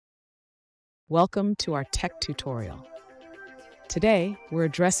Welcome to our tech tutorial. Today, we're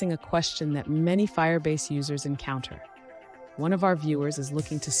addressing a question that many Firebase users encounter. One of our viewers is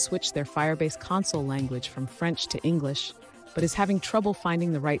looking to switch their Firebase console language from French to English, but is having trouble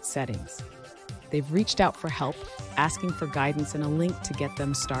finding the right settings. They've reached out for help, asking for guidance and a link to get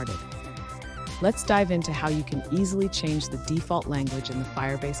them started. Let's dive into how you can easily change the default language in the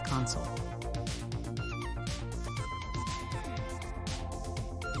Firebase console.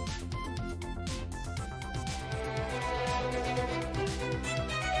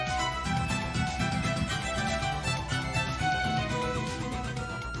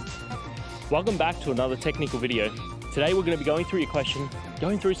 Welcome back to another technical video. Today we're going to be going through your question,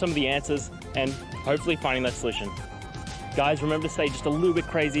 going through some of the answers, and hopefully finding that solution. Guys, remember to stay just a little bit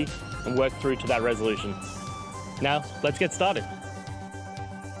crazy and work through to that resolution. Now, let's get started.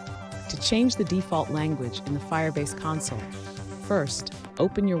 To change the default language in the Firebase console, first,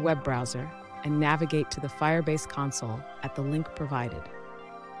 open your web browser and navigate to the Firebase console at the link provided.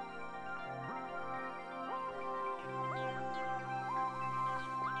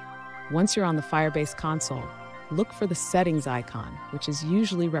 Once you're on the Firebase console, look for the settings icon, which is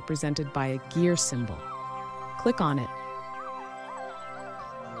usually represented by a gear symbol. Click on it.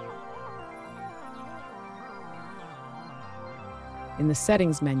 In the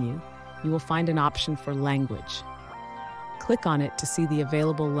settings menu, you will find an option for language. Click on it to see the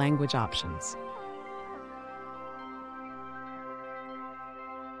available language options.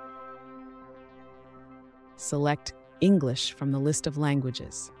 Select English from the list of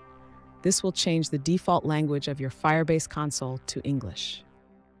languages. This will change the default language of your Firebase console to English.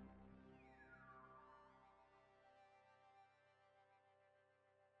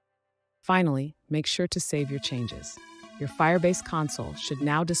 Finally, make sure to save your changes. Your Firebase console should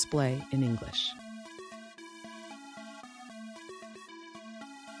now display in English.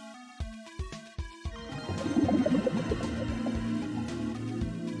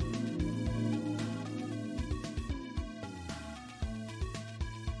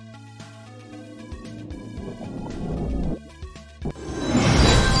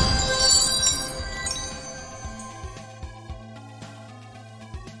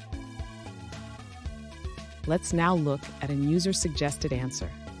 Let's now look at a user-suggested answer.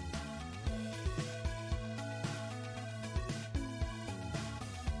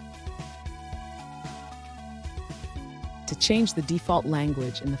 To change the default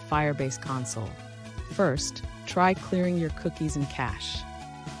language in the Firebase console, first, try clearing your cookies and cache.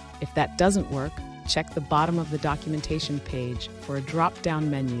 If that doesn't work, check the bottom of the documentation page for a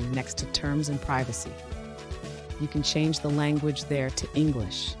drop-down menu next to Terms and Privacy. You can change the language there to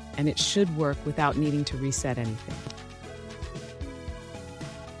English, and it should work without needing to reset anything.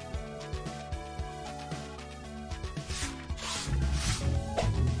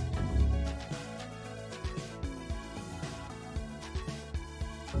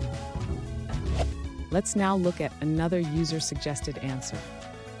 Let's now look at another user-suggested answer.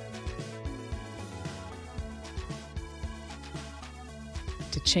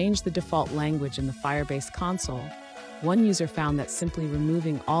 To change the default language in the Firebase console, one user found that simply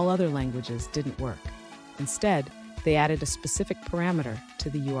removing all other languages didn't work. Instead, they added a specific parameter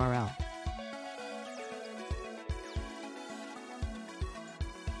to the URL.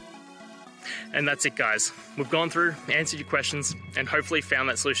 And that's it, guys. We've gone through, answered your questions, and hopefully found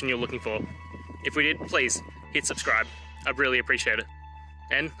that solution you're looking for. If we did, please hit subscribe. I'd really appreciate it.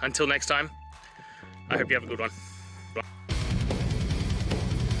 And until next time, I hope you have a good one.